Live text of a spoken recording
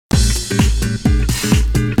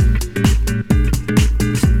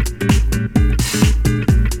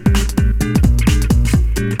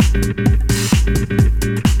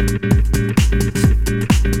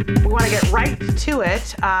To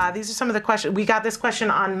it. These are some of the questions. We got this question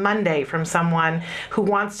on Monday from someone who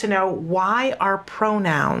wants to know, why are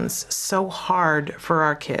pronouns so hard for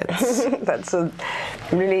our kids? That's a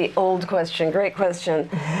really old question. Great question.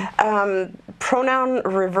 Pronoun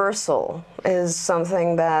reversal is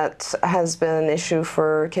something that has been an issue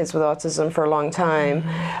for kids with autism for a long time.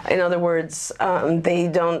 In other words,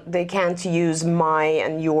 they can't use my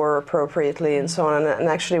and your appropriately and so on. And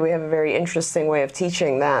actually, we have a very interesting way of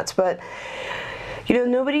teaching that. But you know,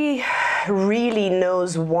 nobody really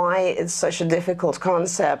knows why it's such a difficult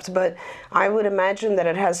concept, but I would imagine that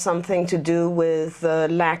it has something to do with the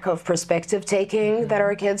lack of perspective taking that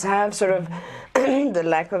our kids have, sort of the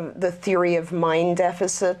lack of the theory of mind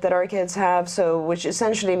deficit that our kids have, so which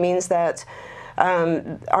essentially means that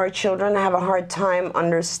our children have a hard time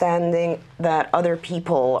understanding that other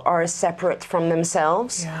people are separate from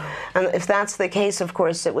themselves. Yeah. And if that's the case, of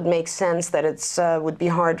course, it would make sense that it's would be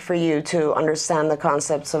hard for you to understand the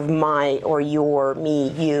concepts of my or your, me,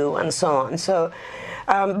 you, and so on. So,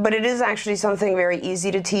 but it is actually something very easy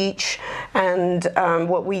to teach, and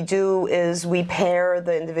what we do is we pair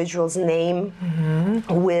the individual's name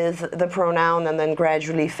with the pronoun and then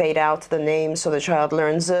gradually fade out the name so the child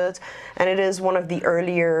learns it. And it is one of the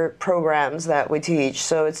earlier programs that we teach,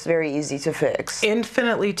 so it's very easy to fix.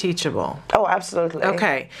 Infinitely teachable. Oh, absolutely.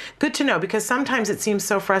 Okay, good to know, because sometimes it seems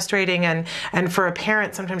so frustrating, and for a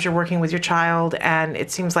parent, sometimes you're working with your child and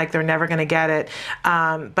it seems like they're never going to get it,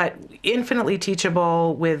 but infinitely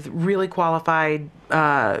teachable with really qualified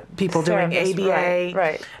people doing ABA.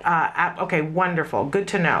 Right. Okay, wonderful. Good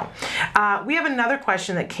to know. We have another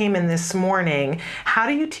question that came in this morning. How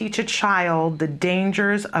do you teach a child the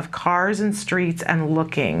dangers of cars and streets and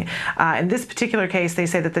looking? In this particular case, they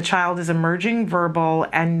say that the child is emerging verbal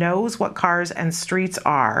and knows what cars and streets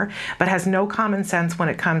are, but has no common sense when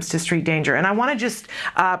it comes to street danger. And I want to just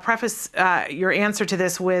preface your answer to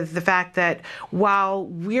this with the fact that while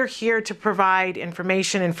we're here to provide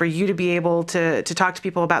information and for you to be able to talk to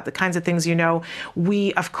people about the kinds of things you know,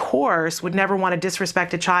 we, of course, would never want to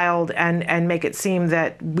disrespect a child and make it seem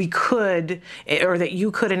that we could, or that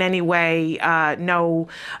you could in any way know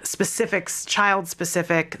specifics,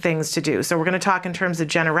 child-specific things to do. So we're going to talk in terms of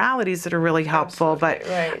generalities that are really helpful. Absolutely,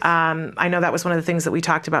 but right. I know that was one of the things that we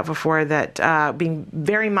talked about before, that being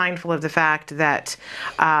very mindful of the fact that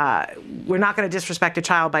we're not going to disrespect a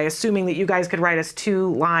child by assuming that you guys could write us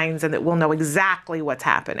 2 lines and that we'll know exactly what's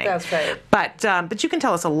happening. That's right. But you can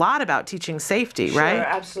tell us a lot about teaching safety, right? Sure,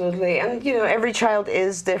 absolutely. And you know, every child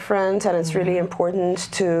is different, and it's really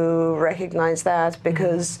important to recognize that,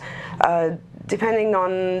 because depending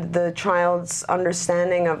on the child's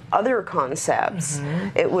understanding of other concepts,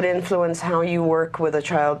 it would influence how you work with a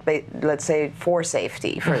child, let's say, for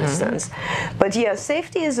safety, for instance. But yeah,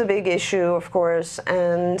 safety is a big issue, of course,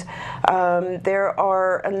 and there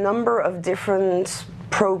are a number of different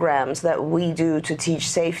programs that we do to teach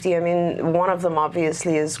safety. I mean, one of them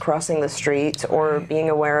obviously is crossing the street or being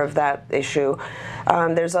aware of that issue.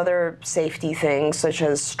 There's other safety things such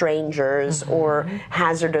as strangers or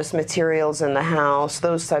hazardous materials in the house,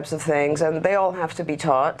 those types of things, and they all have to be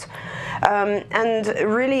taught. And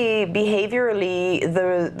really, behaviorally,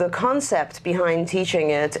 the concept behind teaching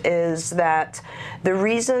it is that the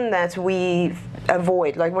reason that we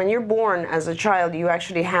avoid, like when you're born as a child, you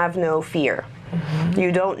actually have no fear.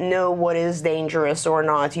 You don't know what is dangerous or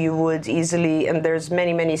not. You would easily, and there's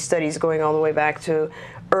many studies going all the way back to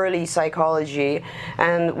early psychology,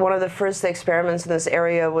 and one of the first experiments in this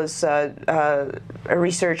area was a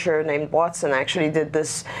researcher named Watson actually did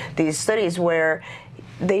these studies where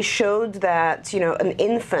they showed that, you know, an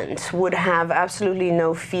infant would have absolutely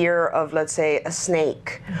no fear of, let's say, a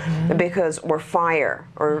snake, or fire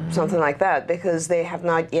or something like that, because they have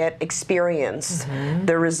not yet experienced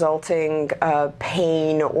the resulting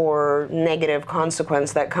pain or negative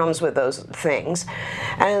consequence that comes with those things.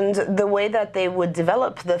 And the way that they would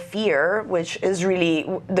develop the fear, which is really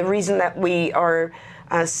the reason that we are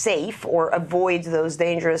safe or avoid those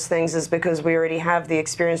dangerous things, is because we already have the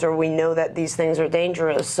experience, or we know that these things are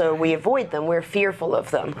dangerous, so we avoid them, we're fearful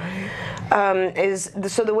of them.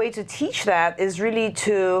 So the way to teach that is really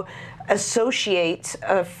to associate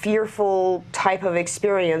a fearful type of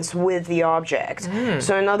experience with the object.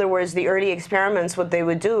 So in other words, the early experiments, what they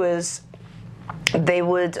would do is they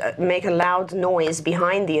would make a loud noise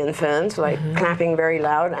behind the infant, like clapping very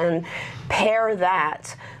loud, and pair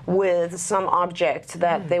that with some object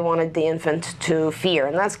that they wanted the infant to fear.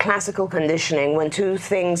 And that's classical conditioning. When two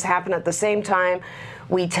things happen at the same time,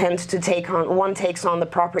 we tend to one takes on the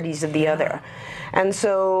properties of the other. And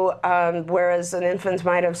so, whereas an infant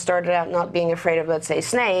might have started out not being afraid of, let's say,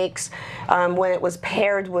 snakes, when it was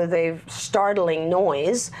paired with a startling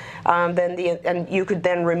noise, and you could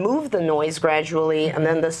then remove the noise gradually, and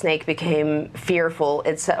then the snake became fearful,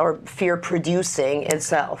 or fear-producing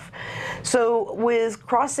itself. So, with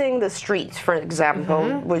crossing the street, for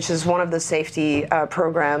example, which is one of the safety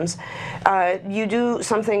programs, you do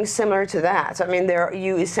something similar to that. I mean,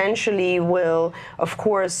 you essentially will, of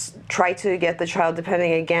course, try to get the child,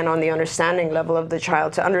 depending again on the understanding level of the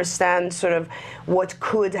child, to understand sort of what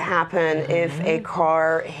could happen if a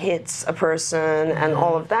car hits a person and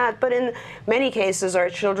all of that. But in many cases, our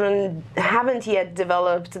children haven't yet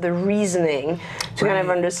developed the reasoning to kind of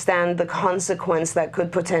understand the consequence that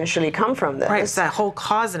could potentially come from this. Right, it's that whole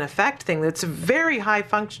cause and effect thing. That's a very high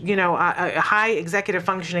function, a high executive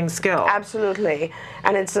functioning skill. Absolutely,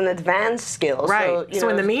 and it's an advanced skill. Right. So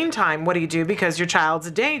in the meantime, what do you do because your child's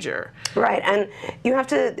a danger? Right, and you have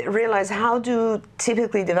to realize, how do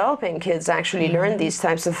typically developing kids actually learn these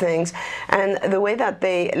types of things? And the way that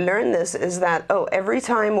they learn this is that, every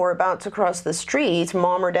time we're about to cross the street,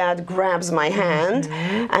 mom or dad grabs my hand,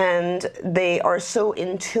 and they are so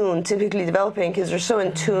in tune, typically developing kids are so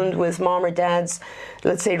in tune with mom or dad's,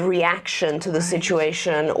 let's say, reaction to the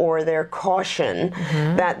situation or their caution,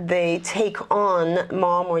 that they take on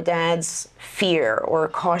mom or dad's fear or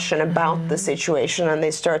caution about the situation, and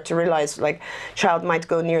they start to realize, like, child might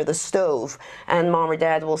go near the stove and mom or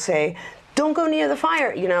dad will say, don't go near the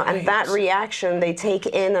fire, and that reaction they take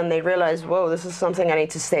in, and they realize, whoa, this is something I need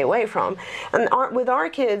to stay away from. And with our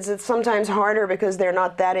kids, it's sometimes harder because they're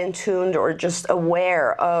not that in tuned or just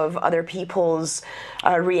aware of other people's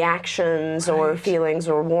reactions or feelings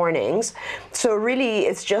or warnings. So really,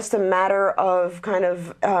 it's just a matter of kind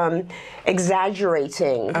of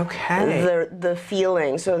exaggerating the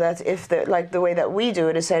feeling, so that if the way that we do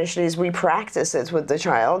it essentially is we practice it with the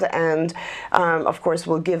child, and of course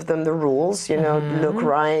we'll give them the rules. Look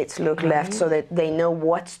right, look left, so that they know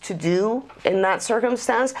what to do in that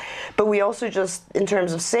circumstance. But we also just, in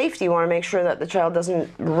terms of safety, want to make sure that the child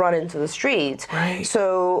doesn't run into the street. Right.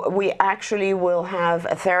 So we actually will have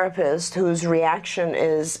a therapist whose reaction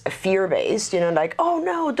is fear-based, like, oh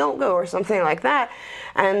no, don't go, or something like that.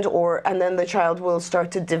 And then the child will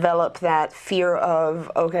start to develop that fear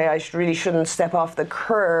of, okay, I really shouldn't step off the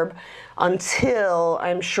curb until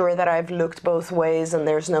I'm sure that I've looked both ways and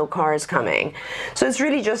there's no cars coming. So it's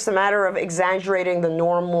really just a matter of exaggerating the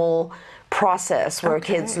normal process where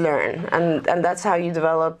kids learn, and that's how you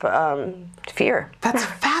develop fear. That's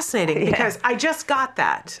fascinating because I just got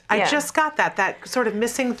that. I just got that sort of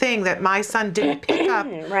missing thing that my son didn't pick up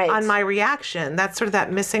on my reaction. That's sort of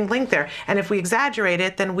that missing link there. And if we exaggerate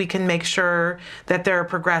it, then we can make sure that they're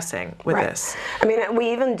progressing with this. I mean,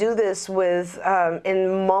 we even do this with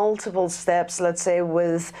in multiple steps, let's say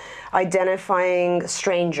with identifying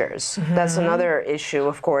strangers. That's another issue,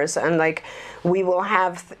 of course. And like, we will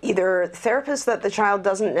have either therapists that the child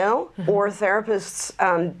doesn't know or therapists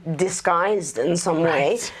disguised in some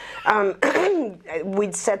way.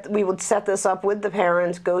 We would set this up with the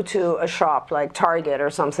parent, go to a shop like Target or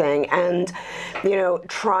something, and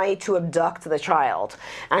try to abduct the child.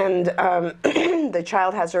 And the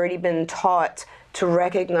child has already been taught to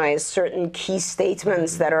recognize certain key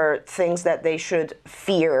statements that are things that they should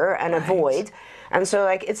fear and avoid. And so,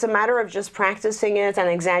 like, it's a matter of just practicing it and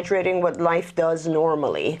exaggerating what life does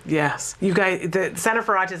normally. Yes. You guys, the Center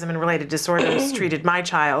for Autism and Related Disorders treated my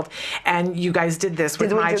child, and you guys did this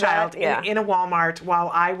with my child in a Walmart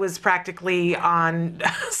while I was practically on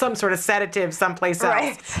some sort of sedative someplace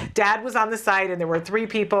else. Dad was on the side, and there were 3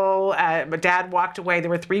 people. But Dad walked away. There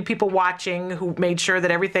were 3 people watching who made sure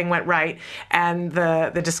that everything went right, and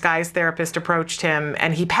the disguised therapist approached him,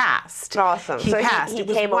 and he passed. Awesome. He passed. He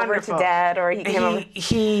came over to Dad, or he came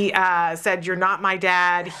He said, "You're not my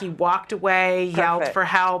dad." He walked away, yelled for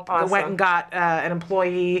help, went and got an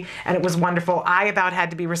employee, and it was wonderful. I about had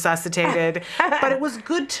to be resuscitated, but it was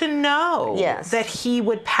good to know that he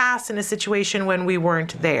would pass in a situation when we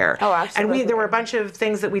weren't there. Oh, absolutely. And there were a bunch of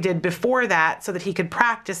things that we did before that so that he could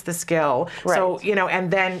practice the skill. Right. So, and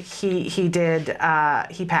then he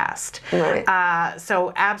he passed. Right.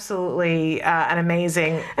 So absolutely an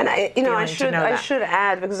amazing And I should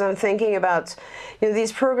add, because I'm thinking about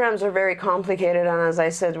these programs are very complicated, and as I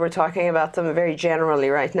said, we're talking about them very generally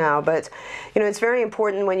right now. But it's very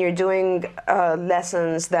important when you're doing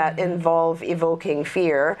lessons that involve evoking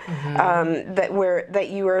fear, that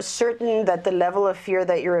you are certain that the level of fear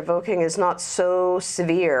that you're evoking is not so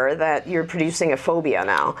severe that you're producing a phobia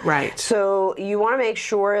now. Right. So you want to make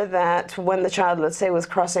sure that when the child, let's say, was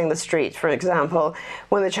crossing the street, for example,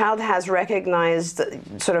 when the child has recognized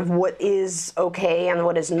sort of what is okay and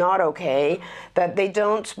what is not okay, that they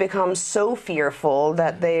don't become so fearful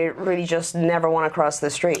that they really just never want to cross the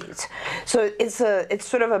street. So it's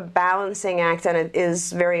sort of a balancing act, and it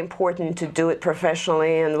is very important to do it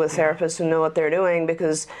professionally and with therapists who know what they're doing,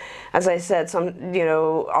 because as I said,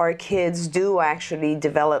 our kids do actually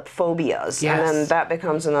develop phobias, yes. and then that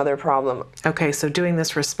becomes another problem. Okay, so doing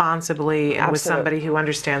this responsibly and with somebody who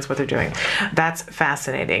understands what they're doing. That's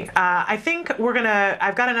fascinating. I think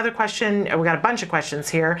I've got another question. We got a bunch of questions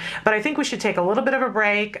here, but I think we should take a little bit of a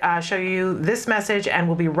break, show you this message, and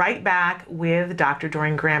we'll be right back with Dr.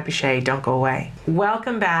 Doreen Granpeesheh. Don't go away.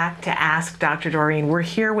 Welcome back to Ask Dr. Doreen. We're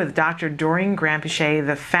here with Dr. Doreen Granpeesheh,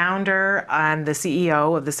 the founder and the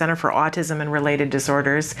CEO of the Center for Autism and Related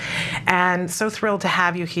Disorders, and so thrilled to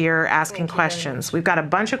have you here asking questions. We've got a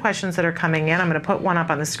bunch of questions that are coming in. I'm going to put one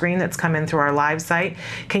up on the screen that's come in through our live site.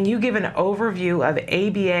 Can you give an overview of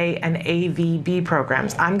ABA and AVB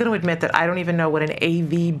programs? I'm going to admit that I don't even know what an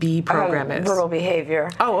AVB program is. Verbal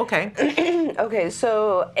behavior. Oh, okay. Okay,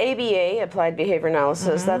 so ABA, Applied Behavior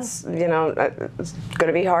Analysis, that's, it's going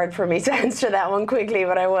to be hard for me to answer that one quickly,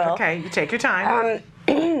 but I will. Okay, you take your time.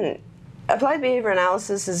 Applied Behavior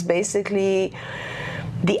Analysis is basically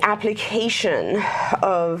the application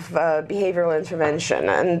of behavioral intervention.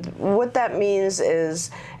 And what that means is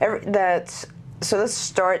so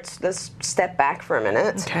let's step back for a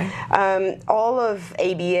minute. Okay. All of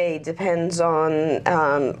ABA depends on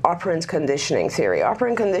operant conditioning theory.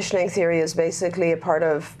 Operant conditioning theory is basically a part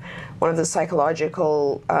of one of the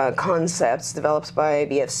psychological concepts developed by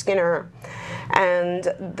A.B.F. Skinner. And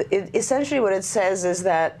essentially what it says is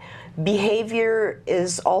that behavior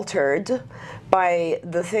is altered by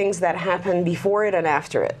the things that happen before it and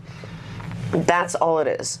after it. That's all it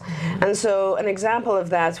is. And so an example of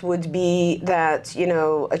that would be that,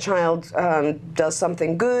 a child does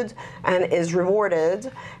something good and is rewarded,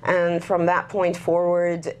 and from that point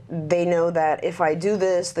forward, they know that if I do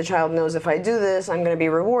this, the child knows if I do this, I'm going to be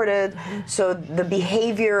rewarded. So the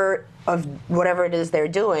behavior of whatever it is they're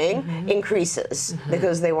doing increases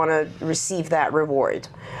because they want to receive that reward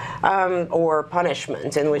or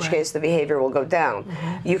punishment, in which case the behavior will go down.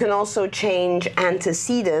 You can also change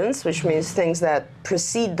antecedents, which means things that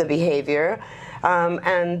precede the behavior,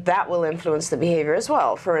 and that will influence the behavior as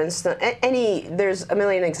well. For instance, there's a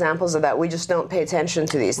million examples of that. We just don't pay attention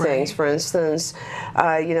to these things. For instance,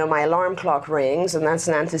 my alarm clock rings, and that's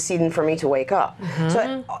an antecedent for me to wake up.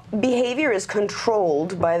 So behavior is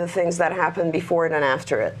controlled by the things that happen before it and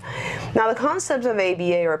after it. Now, the concept of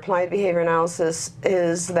ABA, or Applied Behavior Analysis,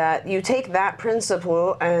 is that you take that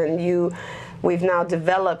principle and we've now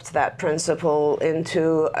developed that principle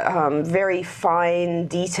into very fine,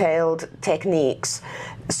 detailed techniques.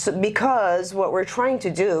 Because what we're trying to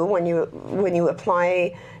do when you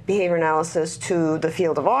apply behavior analysis to the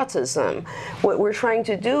field of autism, what we're trying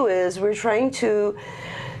to do is we're trying to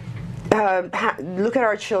look at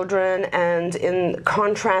our children, and in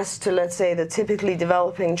contrast to, let's say, the typically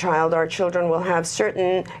developing child, our children will have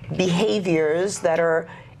certain behaviors that are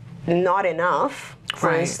not enough.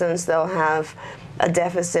 For instance, they'll have a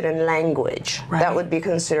deficit in language. That would be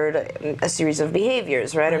considered a series of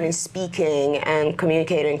behaviors, right? I mean, speaking and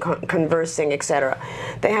communicating, conversing, etc.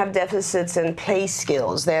 They have deficits in play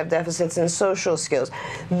skills. They have deficits in social skills.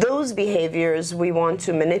 Those behaviors we want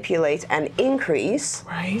to manipulate and increase.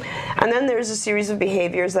 And then there's a series of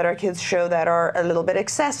behaviors that our kids show that are a little bit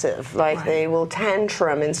excessive, like they will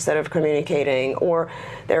tantrum instead of communicating, or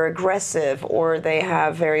they're aggressive, or they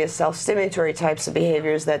have various self-stimulatory types of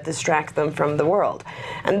behaviors that distract them from the world.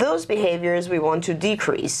 And those behaviors we want to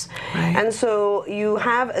decrease. And so you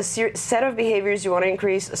have a set of behaviors you want to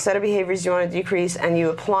increase, a set of behaviors you want to decrease, and you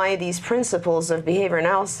apply these principles of behavior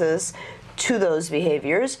analysis to those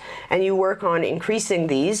behaviors, and you work on increasing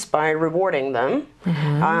these by rewarding them,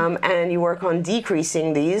 and you work on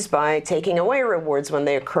decreasing these by taking away rewards when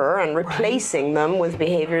they occur and replacing them with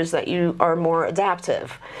behaviors that you are more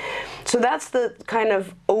adaptive. So that's the kind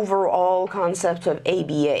of overall concept of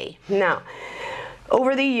ABA. Now,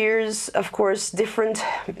 Over the years, of course, different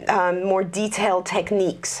more detailed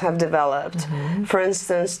techniques have developed. For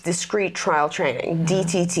instance, discrete trial training,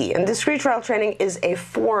 DTT. And discrete trial training is a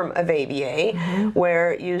form of ABA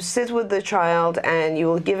where you sit with the child and you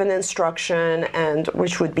will give an instruction, and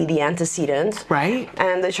which would be the antecedent. Right.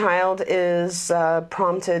 And the child is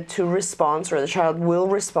prompted to respond, or the child will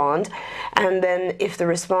respond. And then if the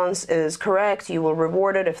response is correct, you will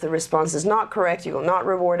reward it. If the response is not correct, you will not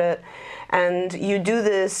reward it. And you do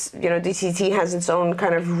this, DTT has its own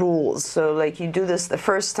kind of rules. So like you do this the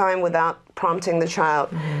first time without prompting the child,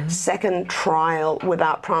 second trial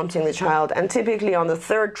without prompting the child, and typically on the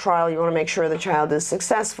third trial you want to make sure the child is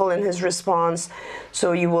successful in his response,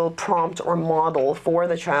 so you will prompt or model for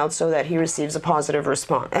the child so that he receives a positive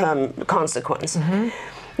consequence.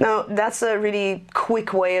 Now, that's a really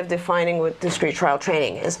quick way of defining what discrete trial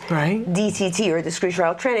training is. Right. DTT, or discrete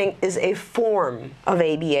trial training, is a form of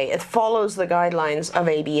ABA. It follows the guidelines of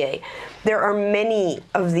ABA. There are many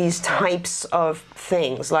of these types of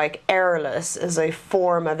things, like errorless is a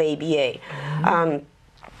form of ABA.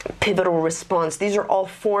 Pivotal response, these are all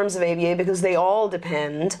forms of ABA because they all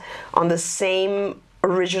depend on the same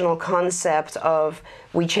original concept of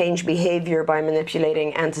we change behavior by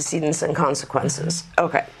manipulating antecedents and consequences.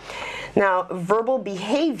 Okay. Now, verbal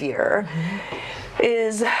behavior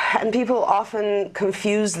is, and people often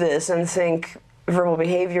confuse this and think verbal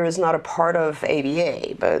behavior is not a part of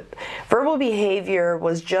ABA, but verbal behavior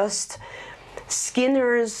was just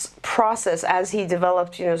Skinner's process as he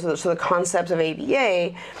developed, so the concept of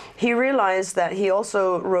ABA. He realized that he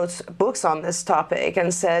also wrote books on this topic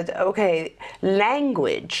and said, okay,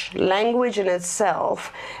 language in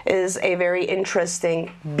itself is a very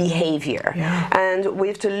interesting behavior. Yeah. And we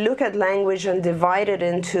have to look at language and divide it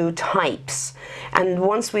into types. And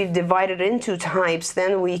once we've divided into types,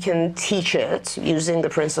 then we can teach it using the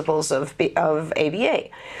principles of ABA.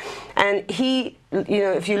 And he,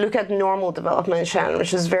 if you look at normal development, Shannon,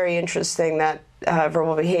 which is very interesting that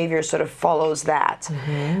verbal behavior sort of follows that.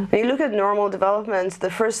 When you look at normal development, the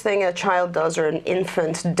first thing a child does or an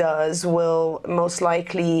infant does will most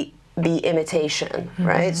likely be imitation,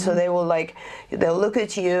 right? So they'll look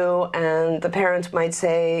at you and the parent might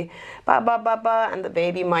say, ba, ba, ba, ba, and the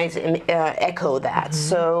baby might echo that.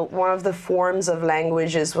 So one of the forms of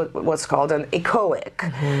language is what's called an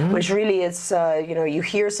echoic, which really it's, you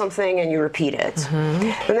hear something and you repeat it.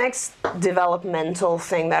 The next developmental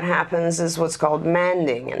thing that happens is what's called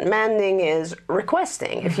manding, and manding is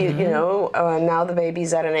requesting. If now the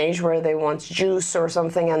baby's at an age where they want juice or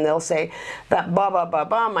something, and they'll say that ba, ba, ba,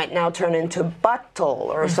 ba might now turn into bottle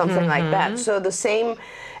or something like that. So the same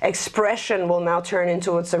expression will now turn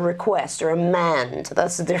into what's a request or a mand.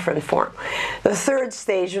 That's a different form. The third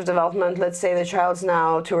stage of development, let's say the child's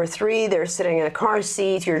now 2 or 3, they're sitting in a car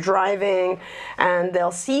seat, you're driving, and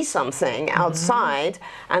they'll see something outside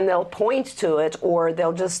and they'll point to it, or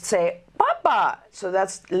they'll just say, Papa. So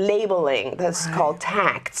that's labeling. That's called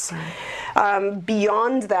tacts.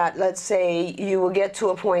 Beyond that, let's say you will get to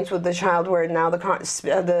a point with the child where now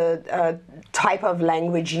the type of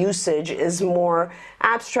language usage is more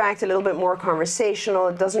abstract, a little bit more conversational.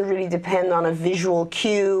 It doesn't really depend on a visual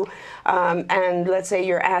cue. And let's say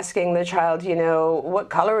you're asking the child, what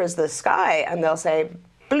color is the sky? And they'll say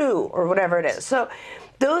blue or whatever it is. So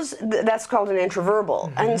that's called an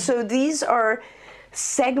intraverbal. And so these are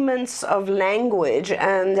segments of language,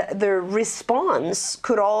 and the response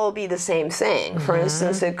could all be the same thing. For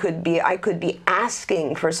instance, I could be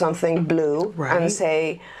asking for something blue and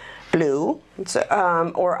say blue,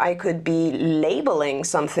 or I could be labeling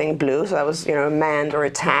something blue, so that was a mand or a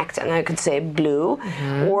tact, and I could say blue,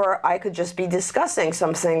 or I could just be discussing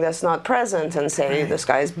something that's not present and say the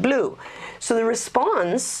sky is blue. So the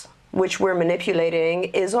response which we're manipulating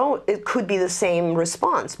it could be the same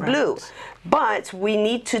response, blue. But we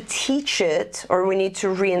need to teach it, or we need to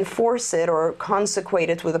reinforce it or consecrate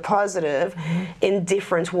it with a positive in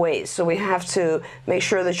different ways. So we have to make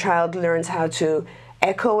sure the child learns how to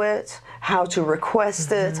echo it, how to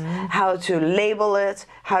request it, how to label it,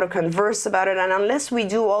 how to converse about it. And unless we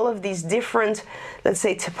do all of these different, let's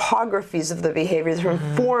say, typographies of the behavior, different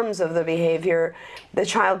forms of the behavior, the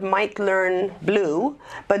child might learn blue,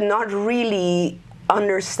 but not really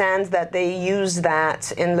understand that they use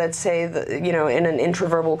that in, let's say, in an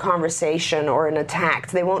intraverbal conversation or in a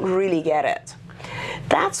tact. They won't really get it.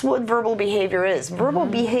 That's what verbal behavior is. Verbal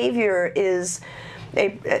behavior is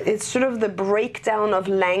it's sort of the breakdown of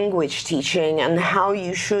language teaching and how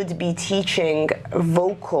you should be teaching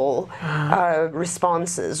vocal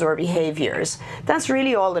responses or behaviors. That's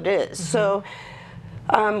really all it is. So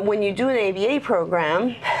when you do an ABA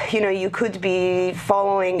program, you could be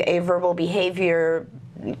following a verbal behavior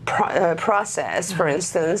process, for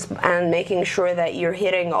instance, and making sure that you're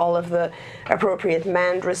hitting all of the appropriate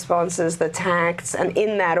mand responses, the tacts, and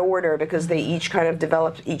in that order, because they each kind of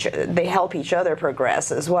they help each other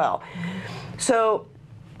progress as well. So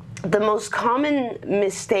the most common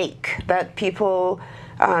mistake that people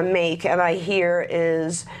make, and I hear,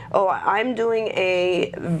 is, oh, I'm doing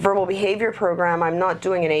a verbal behavior program, I'm not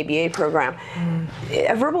doing an ABA program.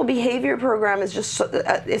 A verbal behavior program is just,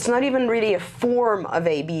 it's not even really a form of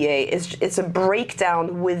ABA, it's a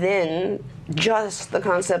breakdown within just the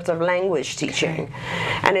concept of language teaching,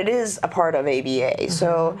 and it is a part of ABA.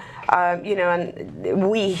 So and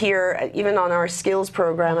we here, even on our skills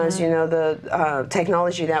program, as you know, the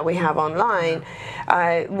technology that we have online,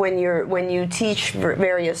 when you teach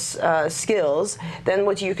various skills, then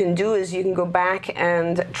what you can do is you can go back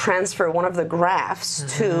and transfer one of the graphs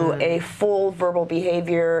to a full verbal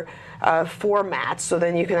behavior format, so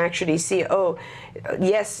then you can actually see, oh,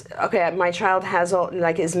 yes, okay, my child has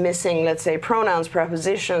is missing, let's say, pronouns,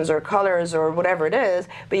 prepositions, or colors, or whatever it is,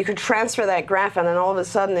 but you could transfer that graph, and then all of a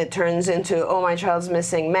sudden it turns into, oh, my child's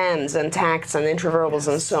missing mands and tacts and interverbals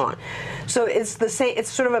and so on. So it's the same. It's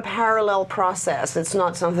sort of a parallel process. It's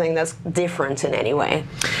not something that's different in any way.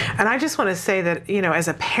 And I just want to say that, as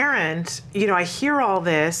a parent, I hear all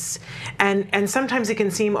this, and sometimes it can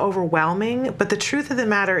seem overwhelming, but the truth of the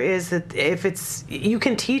matter is that you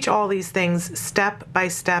can teach all these things step by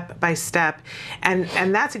step by step,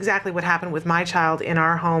 and that's exactly what happened with my child in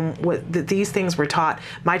our home. These things were taught.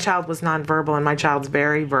 My child was nonverbal, and my child's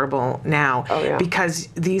very verbal now, because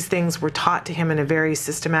these things were taught to him in a very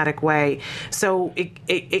systematic way. So it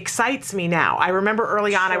excites me now. I remember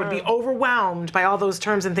early on I would be overwhelmed by all those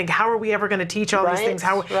terms and think, how are we ever going to teach all these things?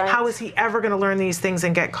 How is he ever going to learn these things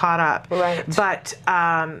and get caught up? Right. But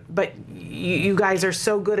you guys are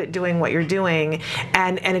so good at doing what you're doing,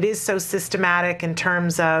 and it is so systematic in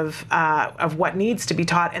terms of what needs to be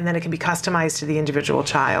taught, and then it can be customized to the individual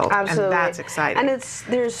child. Absolutely. And that's exciting. And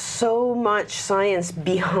there's so much science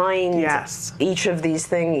behind each of these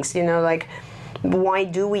things. Why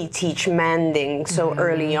do we teach manding so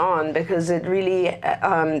early on? Because it really,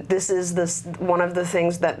 this is one of the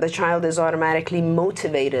things that the child is automatically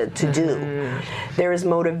motivated to do. There is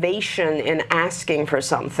motivation in asking for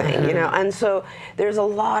something, and so there's a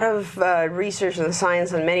lot of research and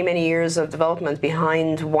science and many, many years of development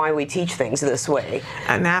behind why we teach things this way.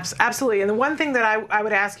 And absolutely. And the one thing that I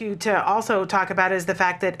would ask you to also talk about is the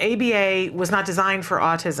fact that ABA was not designed for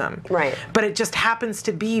autism. Right. But it just happens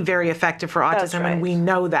to be very effective for autism. Right. And we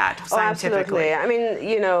know that scientifically. Oh,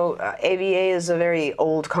 absolutely. I mean, ABA is a very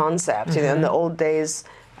old concept. In the old days,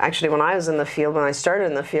 actually, when I was in the field, when I started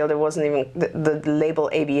in the field, it wasn't even, the label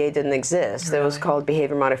ABA didn't exist. Really? It was called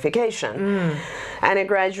behavior modification. And it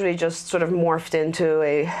gradually just sort of morphed into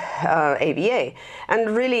a ABA.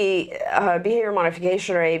 And really, behavior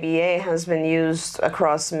modification, or ABA, has been used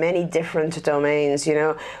across many different domains.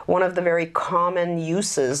 One of the very common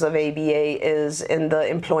uses of ABA is in the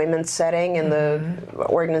employment setting, in the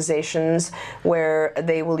organizations, where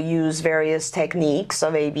they will use various techniques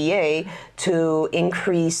of ABA to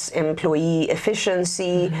increase employee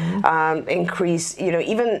efficiency, increase,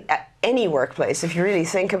 even any workplace. If you really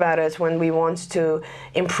think about it, when we want to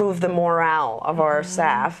improve the morale of our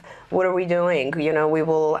staff, what are we doing? We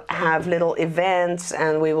will have little events,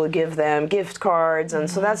 and we will give them gift cards, and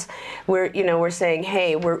so that's we're saying,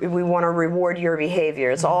 hey, we want to reward your behavior.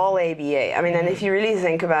 It's all ABA. I mean, and if you really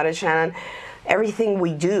think about it, Shannon, everything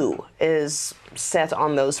we do is set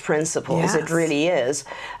on those principles. Yes. It really is.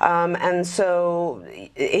 And so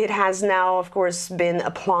it has now, of course, been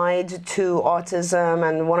applied to autism,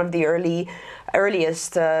 and one of the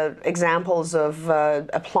earliest examples of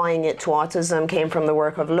applying it to autism came from the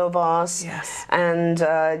work of Lovaas. Yes. And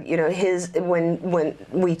when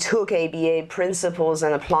we took ABA principles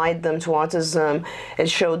and applied them to autism, it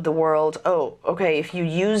showed the world, oh, okay, if you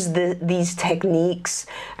use these techniques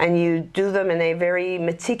and you do them in a very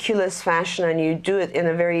meticulous fashion, and you do it in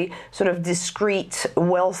a very sort of discreet,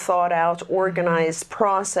 well thought out, organized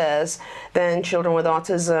process, then children with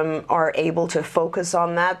autism are able to focus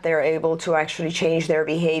on that. They're able to actually change their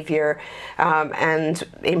behavior and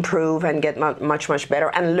improve and get much, much better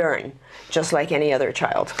and learn, just like any other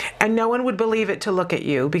child. And no one would believe it to look at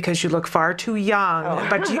you, because you look far too young,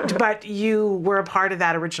 but you were a part of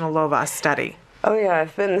that original Lovaas study. Oh yeah,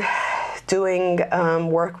 I've been doing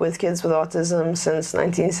work with kids with autism since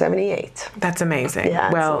 1978. That's amazing. Yeah,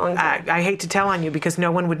 well, I hate to tell on you because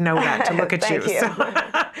no one would know that to look at Thank you. So.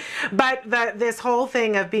 But this whole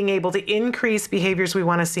thing of being able to increase behaviors we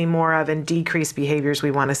want to see more of and decrease behaviors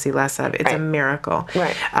we want to see less of, it's a miracle.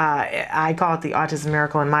 Right. I call it the autism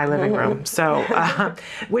miracle in my living room. So,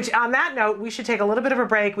 which on that note, we should take a little bit of a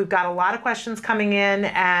break. We've got a lot of questions coming in,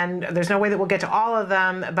 and there's no way that we'll get to all of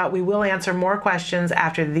them, but we will answer more questions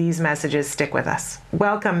after these messages. Stick with us.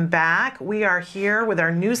 Welcome back. We are here with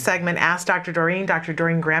our new segment, Ask Dr. Doreen. Dr.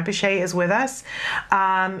 Doreen Granpeesheh is with us.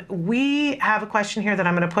 We have a question here that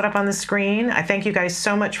I'm going to put up on the screen. I thank you guys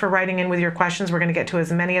so much for writing in with your questions. We're going to get to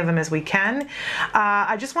as many of them as we can.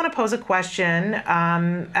 I just want to pose a question,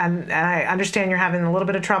 and I understand you're having a little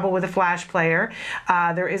bit of trouble with a Flash player.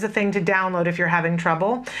 There is a thing to download if you're having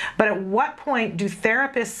trouble. But at what point do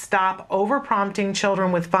therapists stop over-prompting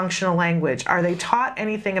children with functional language? Are they taught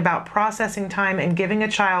anything about processing time and giving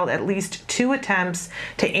a child at least 2 attempts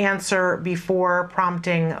to answer before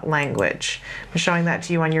prompting language? I'm showing that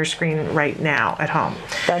to you on your screen right now at home.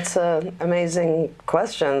 That's an amazing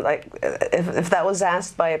question. Like, if that was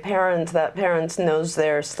asked by a parent, that parent knows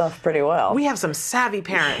their stuff pretty well. We have some savvy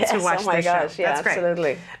parents who watch this show. Oh my gosh, yeah, That's great.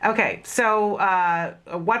 absolutely. Okay, so at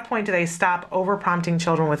what point do they stop over-prompting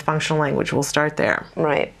children with functional language? We'll start there.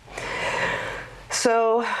 Right.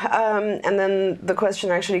 So, and then the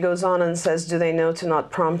question actually goes on and says, do they know to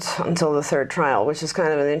not prompt until the 3rd trial? Which is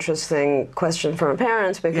kind of an interesting question from a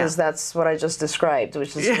parent, because that's what I just described,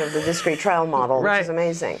 which is sort of the discrete trial model, which is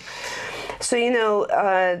amazing. So, you know,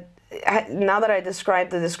 now that I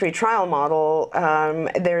described the discrete trial model,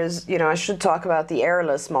 there's, you know, I should talk about the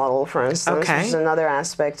errorless model, for instance, which is another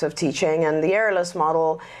aspect of teaching. And the errorless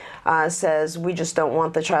model says we just don't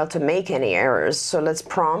want the child to make any errors. So let's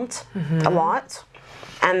prompt a lot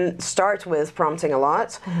and start with prompting a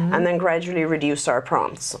lot and then gradually reduce our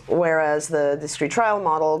prompts. Whereas the discrete trial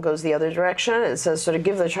model goes the other direction. It says sort of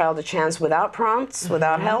give the child a chance without prompts,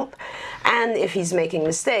 without help. And if he's making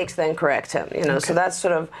mistakes, then correct him. You know, so that's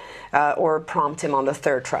sort of, or prompt him on the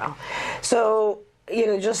 3rd trial. So, you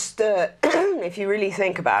know, just if you really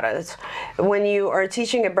think about it, when you are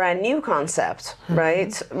teaching a brand new concept,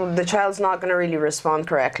 right, the child's not going to really respond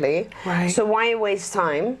correctly. Right. So why waste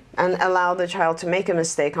time and allow the child to make a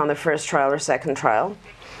mistake on the 1st trial or 2nd trial?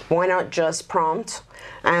 Why not just prompt?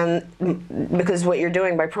 And because what you're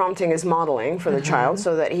doing by prompting is modeling for the child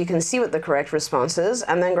so that he can see what the correct response is,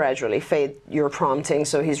 and then gradually fade your prompting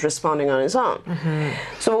so he's responding on his own.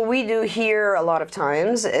 So what we do here a lot of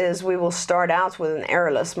times is we will start out with an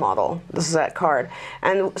errorless model. This is that card.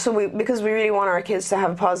 And so because we really want our kids to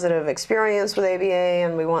have a positive experience with ABA,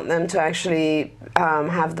 and we want them to actually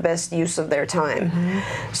have the best use of their time.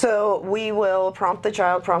 So we will prompt the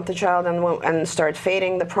child, and start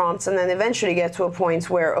fading the prompts, and then eventually get to a point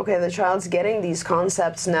where, okay, the child's getting these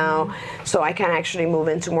concepts now, so I can actually move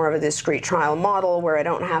into more of a discrete trial model where I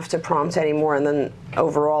don't have to prompt anymore, and then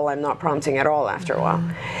overall I'm not prompting at all after a while.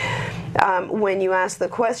 When you ask the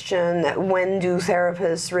question, when do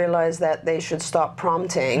therapists realize that they should stop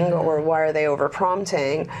prompting, or why are they over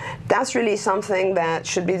prompting, that's really something that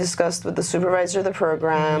should be discussed with the supervisor of the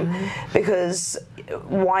program, because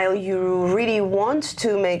while you really want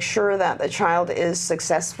to make sure that the child is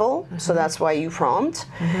successful, so that's why you prompt,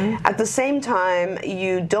 at the same time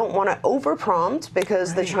you don't want to over prompt,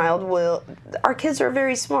 because the child will, our kids are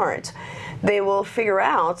very smart. They will figure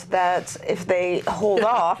out that if they hold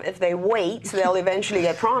off, if they wait, they'll eventually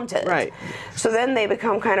get prompted. Right. So then they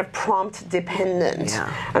become kind of prompt dependent.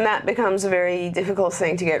 And that becomes a very difficult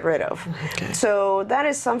thing to get rid of. So that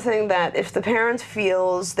is something that if the parent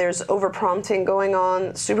feels there's over prompting going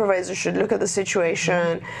on, supervisors should look at the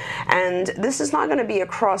situation. And this is not going to be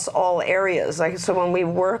across all areas. Like, so when we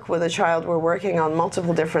work with a child, we're working on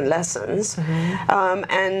multiple different lessons.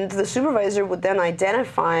 And the supervisor would then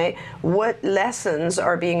identify what lessons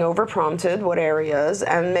are being over prompted, what areas,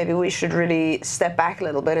 and maybe we should really step back a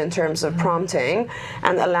little bit in terms of prompting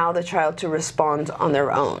and allow the child to respond on their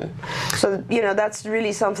own. So, you know, that's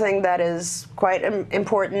really something that is quite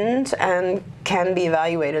important and can be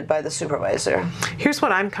evaluated by the supervisor. Here's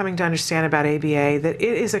what I'm coming to understand about ABA, that it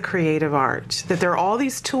is a creative art, that there are all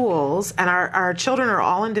these tools, and our children are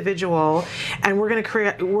all individual, and we're going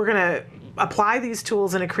to apply these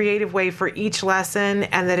tools in a creative way for each lesson,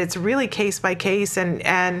 and that it's really case by case, and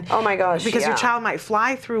oh my gosh, because your child might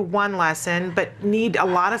fly through one lesson but need a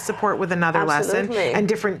lot of support with another lesson, and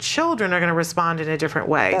different children are going to respond in a different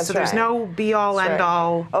way. So there's no be all end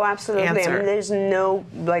all. Oh, absolutely. Answer. I mean, there's no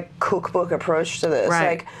like cookbook approach to this.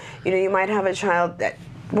 Like, you know, you might have a child that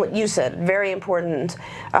what you said, very important.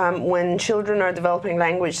 When children are developing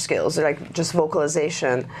language skills, like just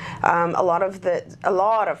vocalization, a lot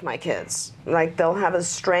of my kids, like they'll have a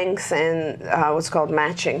strength in what's called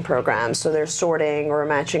matching programs. So they're sorting or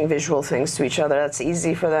matching visual things to each other. That's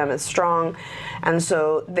easy for them. It's strong. And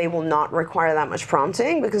so they will not require that much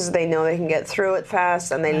prompting because they know they can get through it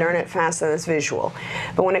fast and they learn it fast and it's visual.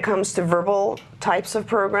 But when it comes to verbal types of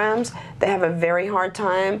programs, they have a very hard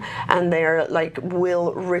time, and they're like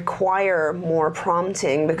will require more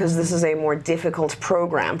prompting because this is a more difficult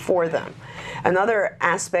program for them. Another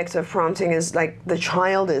aspect of prompting is like the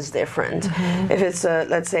child is different. If it's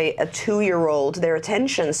let's say a 2-year-old, their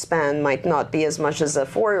attention span might not be as much as a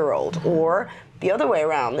 4-year-old, or the other way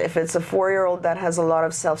around. If it's a 4-year-old that has a lot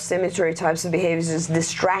of self-stimulatory types of behaviors, is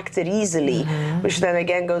distracted easily, which then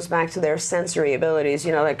again goes back to their sensory abilities.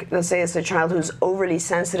 You know, like let's say it's a child who's overly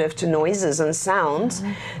sensitive to noises and sounds,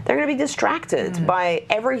 they're going to be distracted by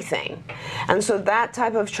everything. And so that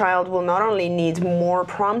type of child will not only need more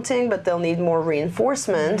prompting, but they'll need more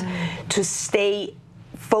reinforcement to stay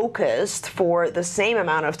focused for the same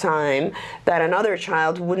amount of time that another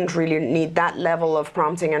child wouldn't really need that level of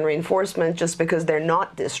prompting and reinforcement just because they're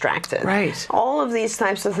not distracted. Right. All of these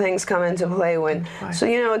types of things come into play when, so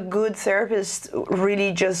you know, a good therapist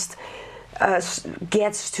really just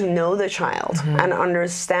gets to know the child and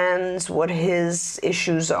understands what his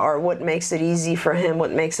issues are, what makes it easy for him,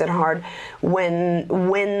 what makes it hard, when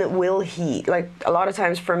will he, like a lot of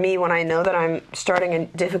times for me, when I know that I'm starting a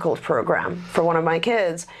difficult program for one of my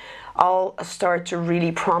kids, I'll start to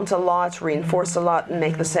really prompt a lot, reinforce a lot, and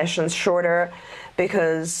make the sessions shorter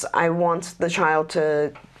because I want the child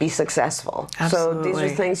to be successful. Absolutely. So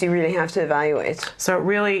these are things you really have to evaluate. So it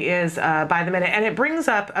really is by the minute. And it brings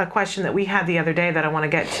up a question that we had the other day that I want to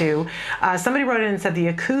get to. Somebody wrote in and said the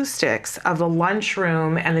acoustics of the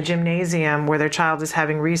lunchroom and the gymnasium where their child is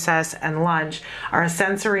having recess and lunch are a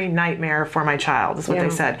sensory nightmare for my child, is what they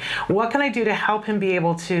said. What can I do to help him be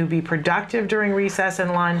able to be productive during recess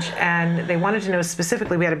and lunch? And they wanted to know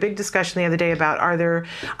specifically, we had a big discussion the other day about, are there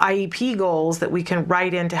IEP goals that we can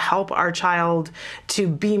write in to help our child to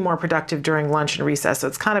be more productive during lunch and recess? So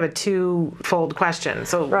it's kind of a two-fold question.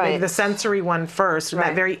 So maybe the sensory one first,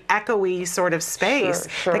 that very echoey sort of space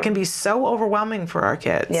that can be so overwhelming for our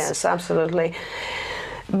kids. Yes, absolutely.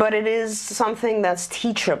 But it is something that's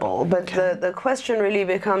teachable. But the question really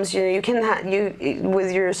becomes, you know, you can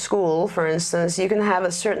with your school, for instance, you can have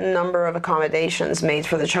a certain number of accommodations made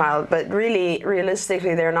for the child, but really,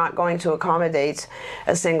 realistically, they're not going to accommodate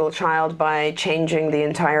a single child by changing the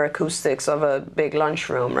entire acoustics of a big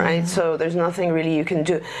lunchroom, right? So there's nothing really you can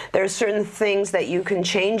do. There are certain things that you can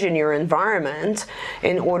change in your environment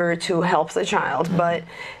in order to help the child, but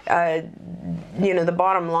you know, the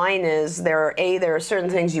bottom line is there are certain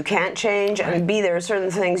things you can't change, and B, there are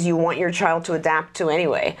certain things you want your child to adapt to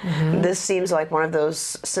anyway. This seems like one of those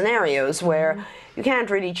scenarios where you can't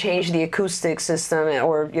really change the acoustic system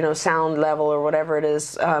or, you know, sound level or whatever it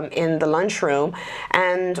is in the lunchroom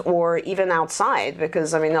or even outside,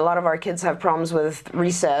 because I mean a lot of our kids have problems with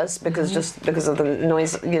recess because just because of the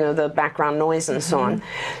noise, you know, the background noise and so on.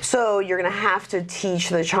 So you're going to have to teach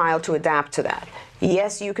the child to adapt to that.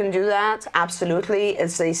 Yes, you can do that, absolutely.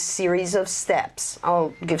 It's a series of steps.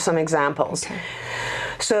 I'll give some examples.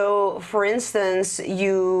 So, for instance,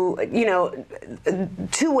 you know,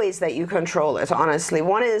 2 ways that you control it, honestly.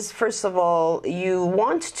 One is, first of all, you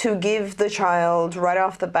want to give the child right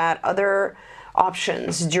off the bat other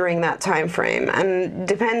options during that time frame, and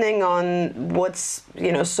depending on what's, you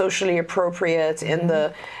know, socially appropriate in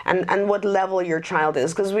the and what level your child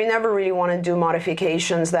is, because we never really want to do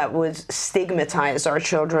modifications that would stigmatize our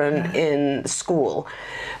children in school.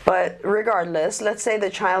 But regardless, let's say the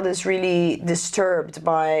child is really disturbed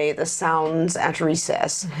by the sounds at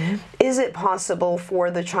recess. Is it possible for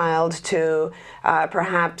the child to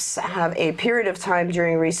perhaps have a period of time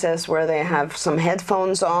during recess where they have some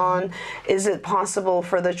headphones on? Is it possible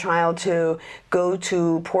for the child to go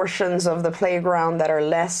to portions of the playground that are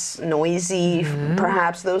less noisy,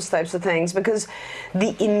 perhaps those types of things? Because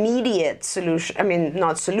the immediate solution, I mean,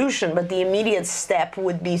 not solution, but the immediate step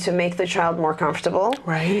would be to make the child more comfortable.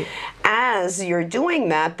 Right. As you're doing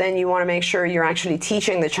that, then you want to make sure you're actually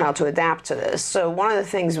teaching the child to adapt to this. So one of the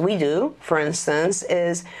things we do, for instance,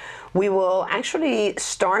 is we will actually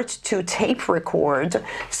start to tape record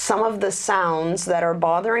some of the sounds that are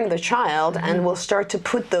bothering the child, and we'll start to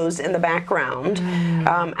put those in the background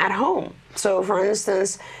at home. So, for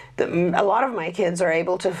instance, a lot of my kids are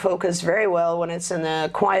able to focus very well when it's in a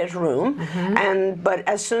quiet room, but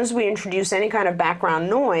as soon as we introduce any kind of background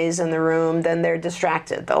noise in the room, then they're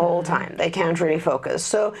distracted the whole time. They can't really focus.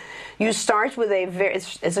 So you start with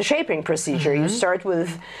it's a shaping procedure. You start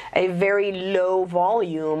with a very low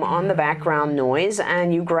volume on the background noise,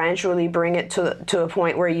 and you gradually bring it to a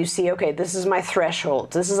point where you see, okay, this is my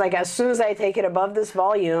threshold. This is like, as soon as I take it above this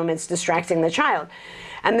volume, it's distracting the child.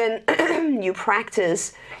 And then you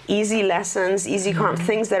practice easy lessons,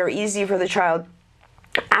 things that are easy for the child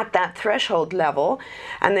at that threshold level,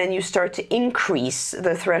 and then you start to increase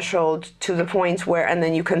the threshold to the point where, and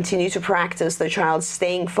then you continue to practice the child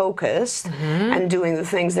staying focused and doing the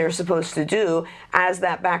things they're supposed to do as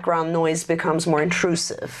that background noise becomes more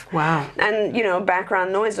intrusive. Wow. And, you know,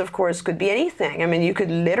 background noise, of course, could be anything. I mean, you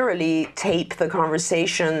could literally tape the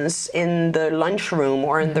conversations in the lunchroom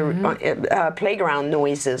or in the playground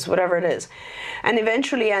noises, whatever it is. And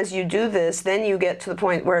eventually, as you do this, then you get to the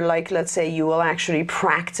point where, like, let's say you will actually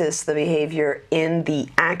practice the behavior in the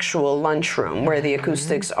actual lunchroom where the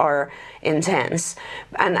acoustics are intense.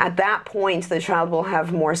 And at that point, the child will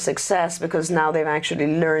have more success because now they've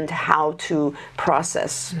actually learned how to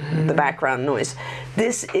process the background noise.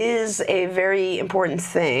 This is a very important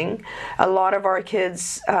thing. A lot of our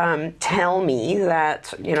kids tell me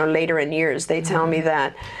that, you know, later in years, they tell me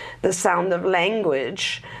that the sound of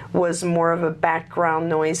language was more of a background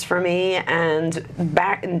noise for me, and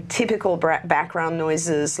typical background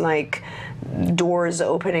noises like doors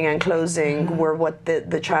opening and closing were what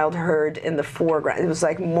the child heard in the foreground. It was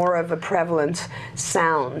like more of a prevalent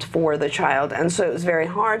sound for the child, and so it was very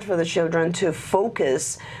hard for the children to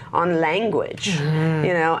focus on language,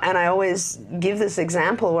 you know. And I always give this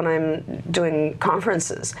example when I'm doing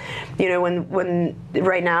conferences. You know, when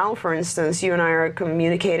right now, for instance, you and I are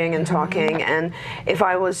communicating and talking, and if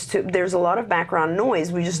I was to, there's a lot of background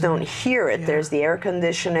noise, we just don't hear it. There's the air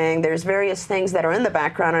conditioning, there's various things that are in the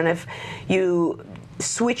background, and if you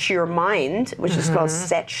switch your mind, which is called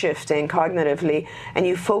set shifting cognitively, and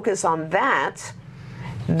you focus on that,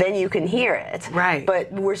 then you can hear it. Right.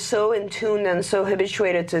 But we're so in tune and so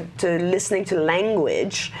habituated to listening to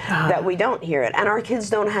language that we don't hear it. And our kids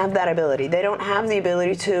don't have that ability. They don't have the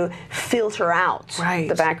ability to filter out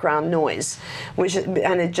the background noise,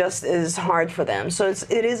 and it just is hard for them. So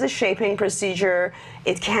it is a shaping procedure.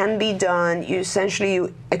 It can be done. You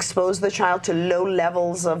expose the child to low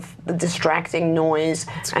levels of the distracting noise,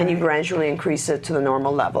 and you gradually increase it to the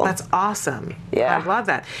normal level. That's awesome. Yeah. I love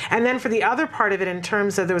that. And then for the other part of it, in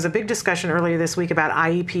terms of, there was a big discussion earlier this week about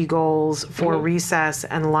IEP goals for recess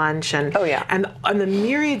and lunch, and and the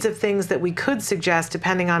myriads of things that we could suggest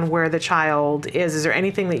depending on where the child is. Is there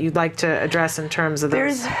anything that you'd like to address in terms of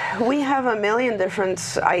those? We have a million different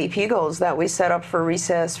IEP goals that we set up for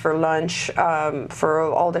recess, for lunch, for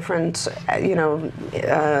all different,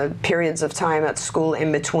 periods of time at school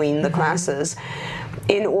in between the classes.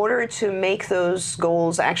 In order to make those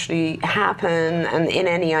goals actually happen, and in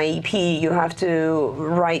any IEP, you have to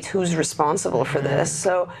write who's responsible for this.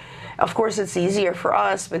 So, of course, it's easier for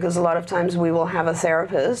us because a lot of times we will have a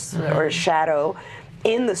therapist or a shadow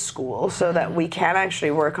in the school so that we can actually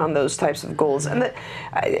work on those types of goals. And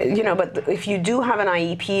but if you do have an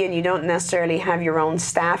IEP and you don't necessarily have your own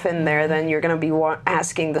staff in there, then you're going to be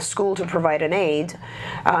asking the school to provide an aid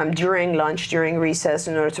during lunch, during recess,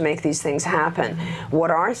 in order to make these things happen. What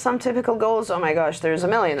are some typical goals? Oh my gosh, there's a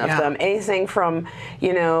million of them. Anything from,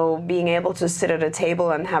 being able to sit at a table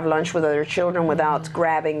and have lunch with other children without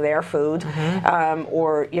grabbing their food,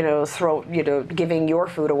 or giving your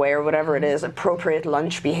food away, or whatever it is, appropriate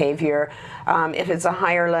lunch behavior. If it's a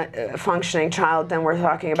higher functioning child, then we're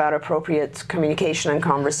talking about appropriate communication and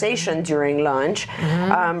conversation during lunch.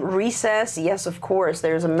 Recess, yes, of course,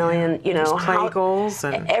 there's a million, play goals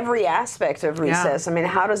and every aspect of recess. I mean,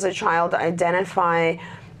 how does a child identify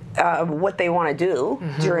what they want to do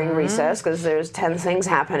during recess, because there's 10 things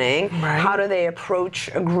happening. How do they approach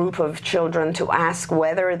a group of children to ask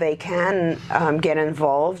whether they can get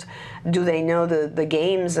involved? Do they know the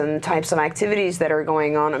games and types of activities that are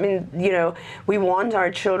going on? I mean, we want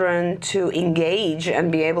our children to engage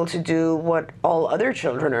and be able to do what all other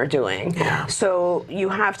children are doing. So you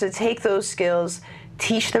have to take those skills,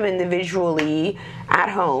 teach them individually at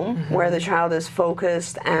home where the child is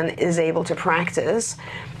focused and is able to practice,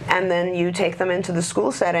 and then you take them into the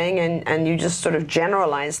school setting and you just sort of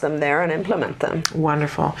generalize them there and implement them.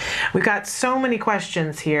 Wonderful. We've got so many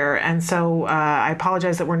questions here, and so I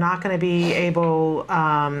apologize that we're not going to be able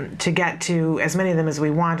to get to as many of them as we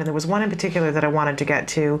want, and there was one in particular that I wanted to get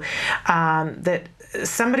to that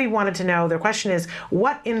somebody wanted to know, their question is,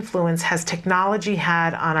 what influence has technology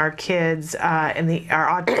had on our kids,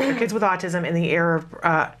 our kids with autism in the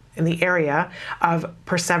area of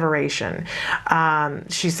perseveration?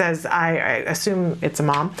 She says, I assume it's a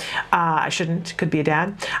mom. I shouldn't, could be a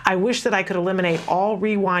dad. I wish that I could eliminate all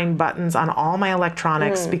rewind buttons on all my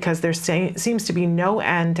electronics because there seems to be no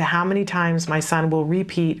end to how many times my son will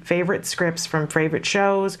repeat favorite scripts from favorite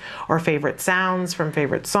shows or favorite sounds from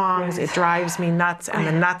favorite songs. It drives me nuts, and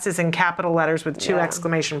the nuts is in capital letters with 2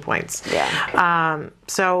 exclamation points. What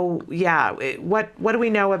do we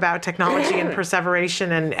know about technology and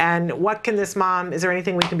perseveration, and what can this mom, is there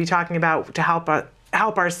anything we can be talking about to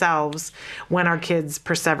help ourselves when our kids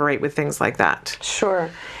perseverate with things like that? Sure.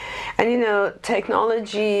 And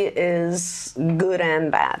technology is good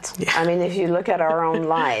and bad. Yeah. I mean, if you look at our own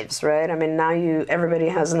lives, right? I mean, now everybody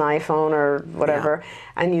has an iPhone or whatever,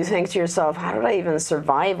 and you think to yourself, how did I even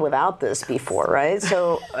survive without this before, right?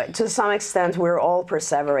 So to some extent, we're all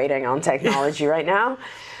perseverating on technology right now.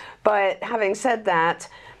 But having said that,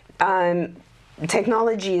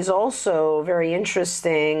 technology is also very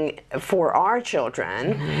interesting for our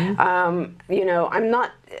children.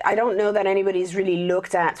 I don't know that anybody's really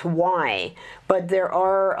looked at why, but there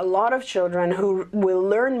are a lot of children who will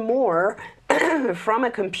learn more from a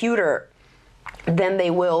computer than they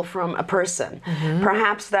will from a person.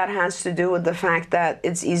 Perhaps that has to do with the fact that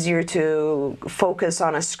it's easier to focus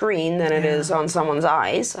on a screen than it is on someone's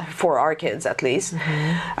eyes, for our kids at least.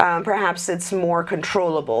 Perhaps it's more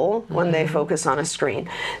controllable when they focus on a screen.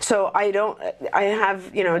 So I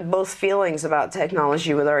have both feelings about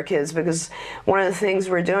technology with our kids, because one of the things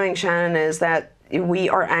we're doing, Shannon, is that we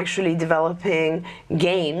are actually developing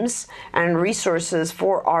games and resources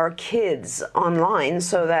for our kids online,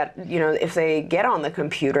 so that if they get on the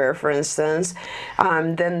computer, for instance,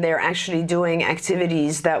 then they're actually doing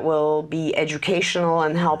activities that will be educational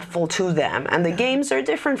and helpful to them. And the games are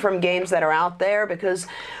different from games that are out there, because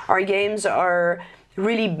our games are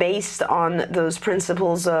really based on those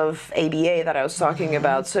principles of ABA that I was talking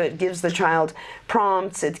about. So it gives the child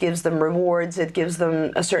prompts, it gives them rewards, it gives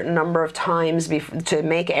them a certain number of times to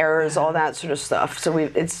make errors, all that sort of stuff. So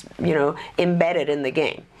it's embedded in the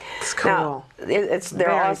game. It's cool. Now, they're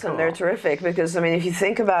very awesome. Cool. They're terrific, because if you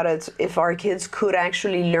think about it, if our kids could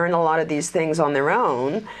actually learn a lot of these things on their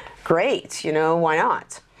own, great. Why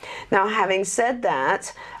not? Now, having said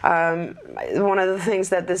that, one of the things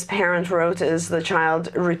that this parent wrote is the child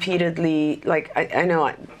repeatedly, I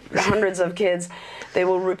know hundreds of kids, they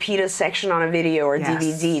will repeat a section on a video or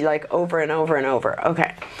DVD over and over and over.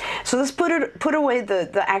 Okay, so let's put away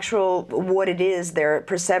the actual what it is they're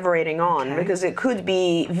perseverating on, because it could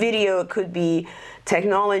be video, it could be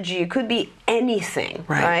technology, it could be anything,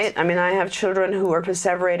 right? I mean, I have children who are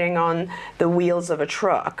perseverating on the wheels of a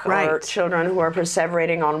truck, or children who are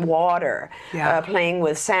perseverating on water, playing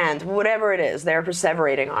with sand, whatever it is, they're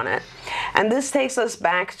perseverating on it. And this takes us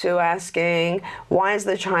back to asking, why is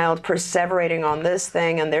the child perseverating on this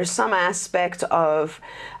thing? And there's some aspect of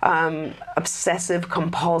obsessive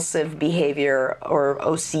compulsive behavior, or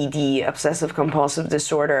OCD, obsessive compulsive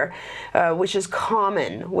disorder, which is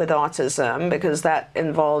common with autism, because that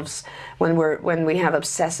involves when we have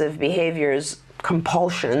obsessive behaviors,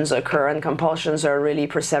 compulsions occur, and compulsions are really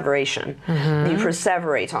perseveration. You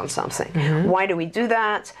perseverate on something. Why do we do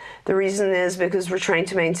that? The reason is because we're trying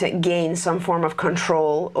to gain some form of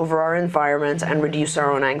control over our environment and reduce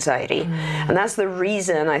our own anxiety. And that's the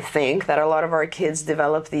reason, I think, that a lot of our kids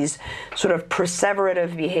develop these sort of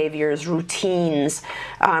perseverative behaviors, routines,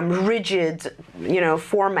 rigid,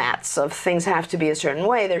 formats of things have to be a certain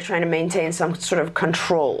way. They're trying to maintain some sort of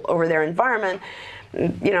control over their environment.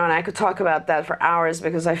 And I could talk about that for hours,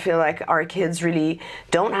 because I feel like our kids really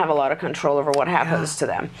don't have a lot of control over what happens to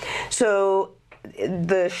them. So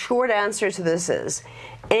the short answer to this is,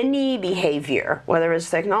 any behavior, whether it's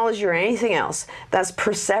technology or anything else, that's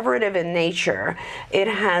perseverative in nature, it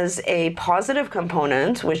has a positive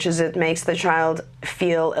component, which is it makes the child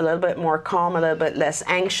feel a little bit more calm, a little bit less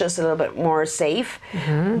anxious, a little bit more safe.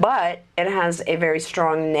 But it has a very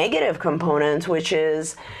strong negative component, which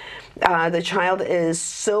is the child is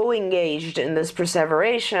so engaged in this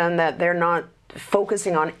perseveration that they're not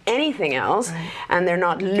focusing on anything else, and they're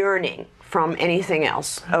not learning from anything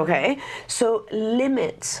else, okay? So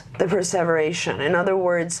limit the perseveration. In other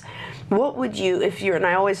words, what would you, and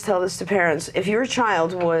I always tell this to parents, if your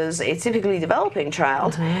child was a typically developing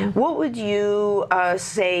child, what would you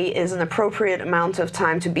say is an appropriate amount of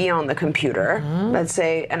time to be on the computer? Let's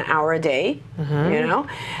say an hour a day,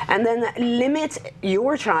 and then limit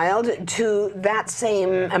your child to that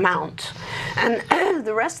same amount. And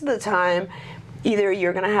the rest of the time, Either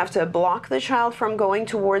you're going to have to block the child from going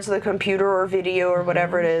towards the computer or video or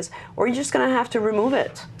whatever it is, or you're just going to have to remove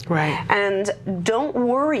it. Right. And don't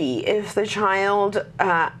worry if the child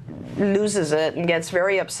loses it and gets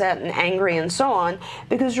very upset and angry and so on,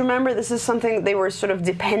 because remember, this is something they were sort of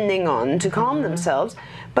depending on to calm themselves.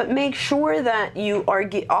 But make sure that you are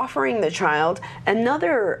offering the child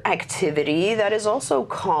another activity that is also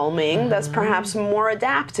calming, that's perhaps more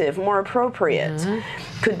adaptive, more appropriate.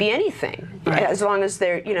 Could be anything, right. As long as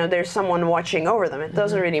there's someone watching over them. It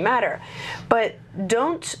doesn't really matter. But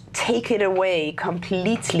don't take it away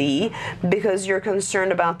completely because you're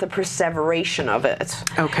concerned about the perseveration of it.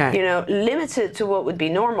 Okay. Limit it to what would be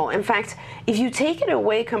normal. In fact, if you take it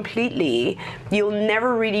away completely, you'll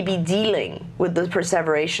never really be dealing with the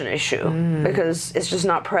perseveration issue because it's just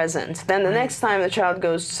not present. Then the next time the child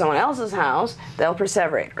goes to someone else's house, they'll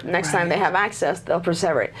perseverate. Next time they have access, they'll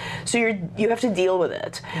perseverate. So you have to deal with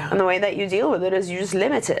it. Yeah. And the way that you deal with it is you just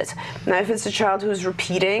limit it. Now, if it's a child who's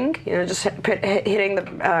repeating, just hitting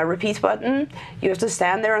the repeat button, you have to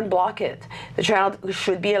stand there and block it. The child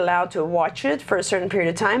should be allowed to watch it for a certain period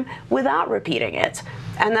of time without repeating it.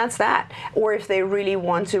 And that's that. Or if they really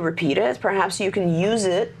want to repeat it, perhaps you can use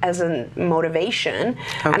it as a motivation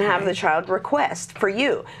and have the child request for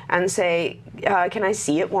you and say, can I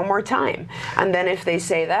see it one more time? And then if they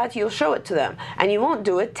say that, you'll show it to them. And you won't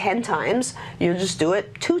do it 10 times. You'll just do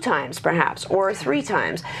it 2 times perhaps, or 3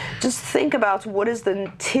 times. Just think about what is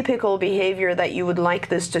the typical behavior that you would like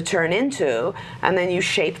this to turn into, and then you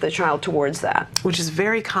shape the child towards that. Which is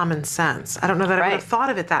very common sense. I don't know that I would have thought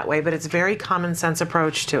of it that way, but it's very common sense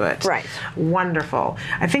approach to it. Right. Wonderful.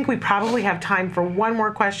 I think we probably have time for one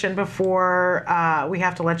more question before we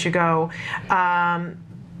have to let you go.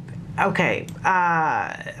 Okay,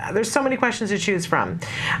 there's so many questions to choose from,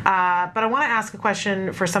 but I want to ask a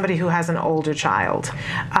question for somebody who has an older child.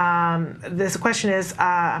 This question is,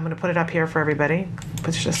 I'm going to put it up here for everybody.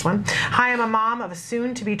 Push this one. Hi, I'm a mom of a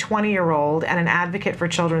soon-to-be 20-year-old and an advocate for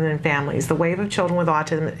children and families. The wave of children with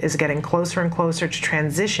autism is getting closer and closer to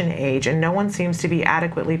transition age, and no one seems to be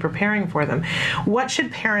adequately preparing for them. What should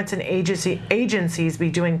parents and agencies be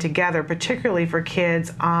doing together, particularly for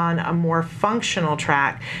kids on a more functional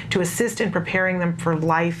track, to assist in preparing them for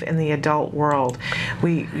life in the adult world?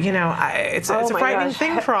 It's a frightening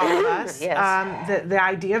thing for all of us. Yes. The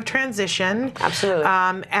idea of transition, absolutely,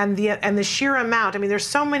 and the sheer amount. I mean, there's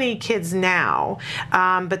so many kids now,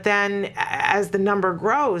 but then as the number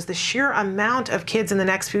grows, the sheer amount of kids in the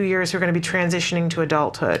next few years who are going to be transitioning to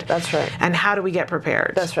adulthood. That's right. And how do we get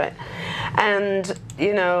prepared? That's right. And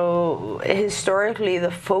historically,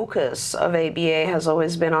 the focus of ABA has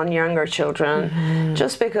always been on younger children,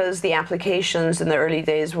 just because the applications in the early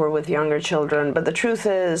days were with younger children. But the truth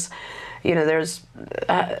is, there's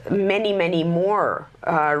many more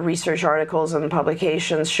research articles and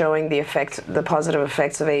publications showing the positive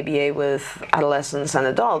effects of ABA with adolescents and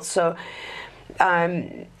adults. So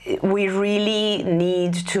we really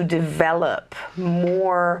need to develop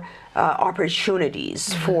more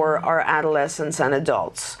opportunities for our adolescents and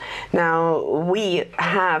adults. Now, we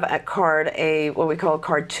have at CARD what we call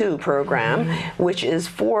CARD 2 program, which is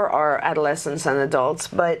for our adolescents and adults,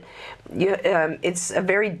 but it's a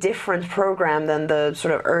very different program than the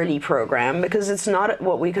sort of early program, because it's not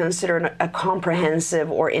what we consider a comprehensive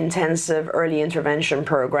or intensive early intervention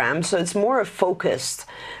program. So it's more a focused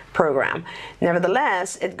program.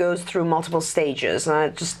 Nevertheless, it goes through multiple stages, and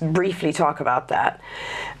I'll just briefly talk about that.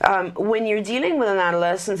 When you're dealing with an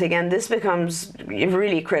adolescent, again, this becomes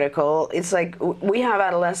really critical. It's like we have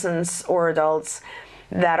adolescents or adults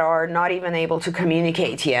that are not even able to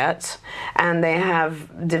communicate yet, and they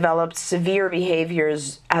have developed severe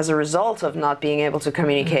behaviors as a result of not being able to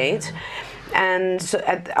communicate. And so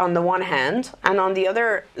on the one hand, and on the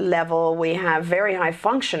other level, we have very high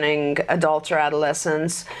functioning adults or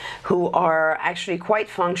adolescents who are actually quite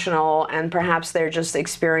functional, and perhaps they're just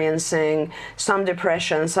experiencing some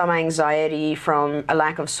depression, some anxiety from a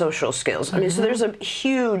lack of social skills. I mean, so there's a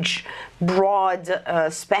huge, broad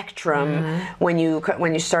spectrum when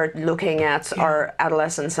you start looking at our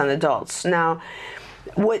adolescents and adults. Now,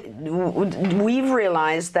 what we've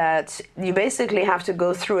realized that you basically have to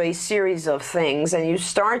go through a series of things, and you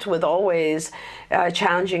start with always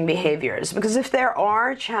challenging behaviors, because if there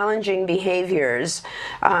are challenging behaviors,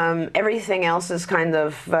 everything else is kind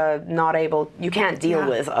of not able, you can't deal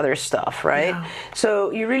with other stuff, right?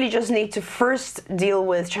 So you really just need to first deal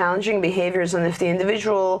with challenging behaviors, and if the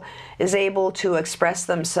individual is able to express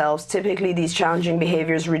themselves, typically these challenging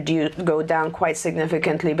behaviors go down quite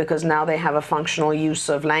significantly, because now they have a functional use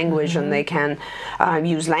of language, and they can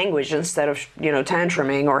use language instead of,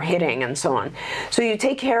 tantruming or hitting and so on. So you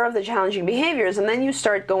take care of the challenging behaviors, and then you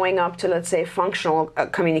start going up to, let's say, functional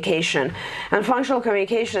communication. And functional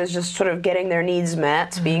communication is just sort of getting their needs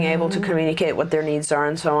met, being able to communicate what their needs are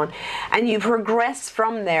and so on. And you progress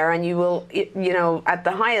from there, and you will, at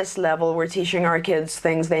the highest level, we're teaching our kids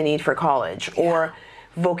things they need for college or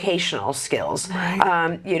vocational skills.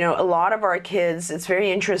 Right. A lot of our kids, it's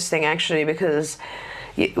very interesting actually, because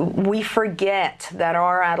we forget that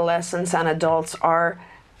our adolescents and adults are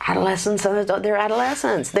adolescents and adults. They're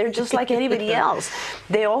adolescents. They're just like anybody else.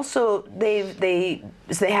 They also they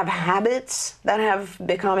have habits that have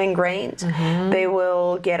become ingrained. They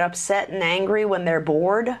will get upset and angry when they're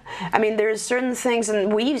bored. I mean, there's certain things,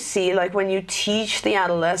 and we see, like, when you teach the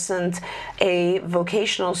adolescent a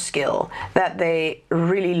vocational skill that they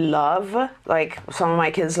really love, like some of my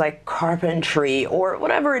kids like carpentry or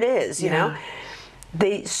whatever it is, you know,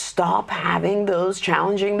 they stop having those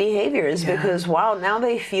challenging behaviors because, wow, now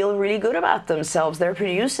they feel really good about themselves. They're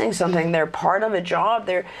producing something. They're part of a job.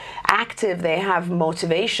 They're active. They have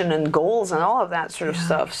motivation and goals and all of that sort of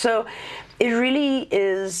stuff. So it really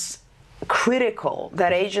is critical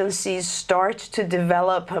that agencies start to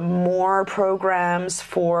develop more programs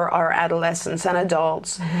for our adolescents and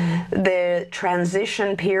adults. The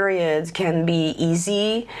transition period can be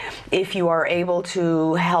easy if you are able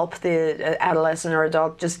to help the adolescent or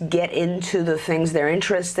adult just get into the things they're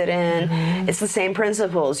interested in. It's the same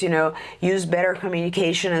principles, use better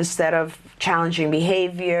communication instead of challenging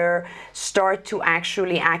behavior, start to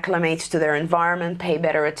actually acclimate to their environment, pay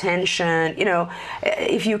better attention.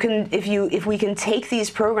 If we can take these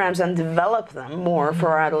programs and develop them more for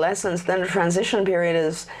our adolescents, then the transition period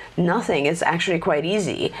is nothing. It's actually quite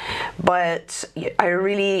easy. But I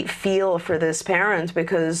really feel for this parent,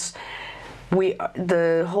 because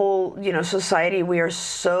the whole, society, we are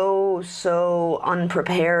so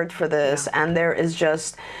unprepared for this, and there is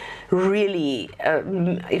just really,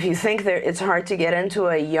 if you think it's hard to get into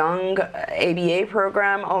a young ABA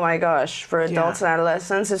program, oh my gosh, for adults and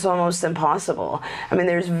adolescents, it's almost impossible. I mean,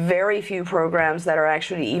 there's very few programs that are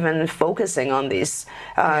actually even focusing on these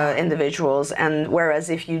individuals, and whereas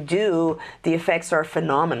if you do, the effects are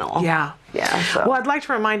phenomenal. So. Well, I'd like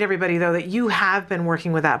to remind everybody, though, that you have been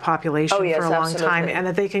working with that population for a long time, and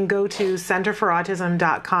that they can go to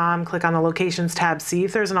centerforautism.com, click on the locations tab, see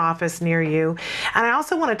if there's an office near you. And I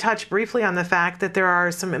also want to touch briefly on the fact that there are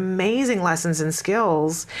some amazing lessons and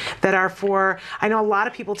skills that are I know a lot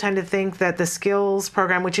of people tend to think that the skills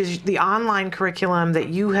program, which is the online curriculum that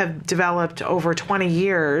you have developed over 20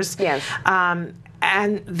 years,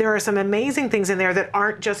 and there are some amazing things in there that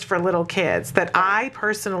aren't just for little kids, that I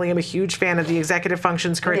personally am a huge fan of the executive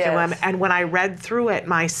functions curriculum. And when I read through it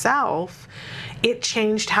myself, it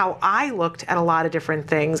changed how I looked at a lot of different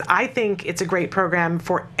things. I think it's a great program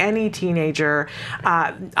for any teenager,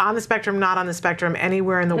 on the spectrum, not on the spectrum,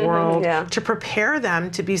 anywhere in the world, to prepare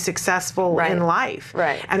them to be successful in life.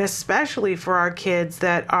 And especially for our kids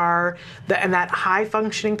that are, and that high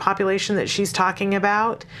functioning population that she's talking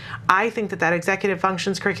about. I think that executive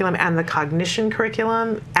functions curriculum and the cognition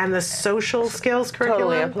curriculum and the social skills curriculum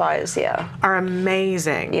totally applies, are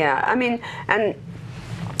amazing. I mean, and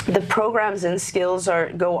the programs and skills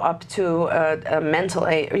go up to a mental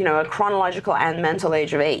age, a chronological and mental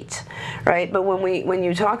age of 8, right? But when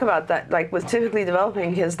you talk about that, like with typically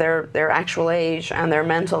developing kids, their actual age and their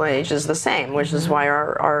mental age is the same, which is why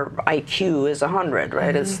our IQ is 100,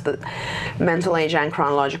 right? It's the mental age and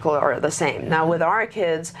chronological are the same. Now with our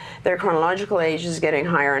kids, their chronological age is getting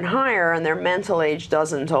higher and higher, and their mental age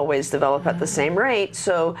doesn't always develop at the same rate.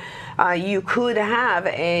 So you could have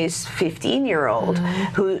a 15-year-old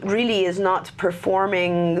who really is not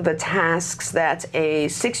performing the tasks that a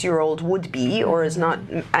 6-year-old would be, or is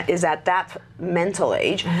at that mental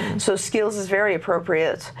age. So skills is very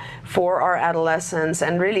appropriate for our adolescents,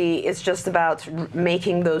 and really it's just about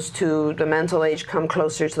making those two, the mental age, come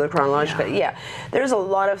closer to the chronological. There's a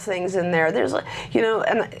lot of things in there. There's, and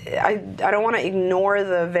I don't want to ignore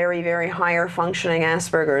the very, very higher functioning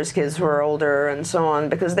Asperger's kids who are older and so on,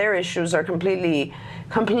 because their issues are completely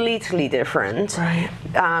different.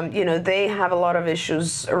 They have a lot of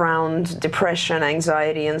issues around depression,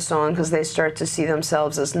 anxiety, and so on, because they start to see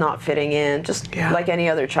themselves as not fitting in, just like any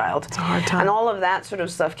other child. It's a hard time. And all of that sort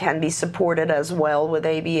of stuff can be supported as well with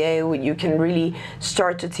ABA. You can really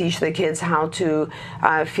start to teach the kids how to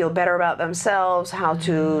feel better about themselves, how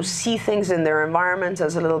to see things in their environment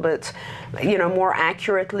as a little bit, more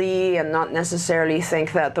accurately, and not necessarily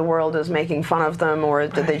think that the world is making fun of them or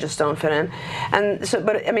that they just don't fit in. And so,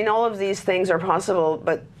 but I mean, all of these things are possible,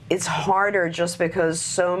 but it's harder just because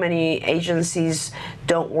so many agencies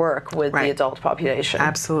don't work with the adult population.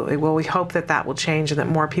 Absolutely. Well, we hope that that will change and that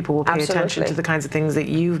more people will pay attention to the kinds of things that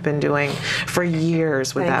you've been doing for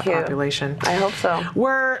years with that population. I hope so.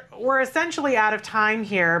 We're essentially out of time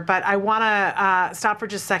here, but I want to stop for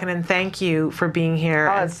just a second and thank you for being here.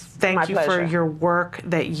 Oh, and thank you for your work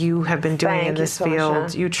that you have been doing in this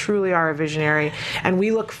field. You truly are a visionary, and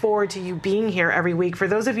we look forward to you being here every week. For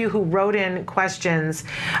those of you who wrote in questions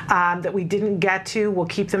that we didn't get to, we'll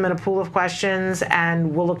keep them in a pool of questions,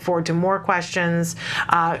 and we'll look forward to more questions.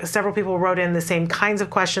 Several people wrote in the same kinds of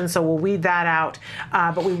questions, so we'll weed that out.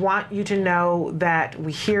 But we want you to know that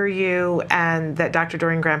we hear you and that Dr.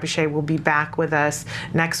 Doreen Granpeesheh will be back with us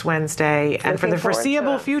next Wednesday and for the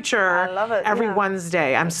foreseeable future every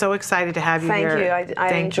Wednesday. I'm so excited to have you here. Thank you. I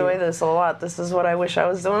enjoy this a lot. This is what I wish I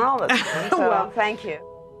was doing all the time. So, well, thank you.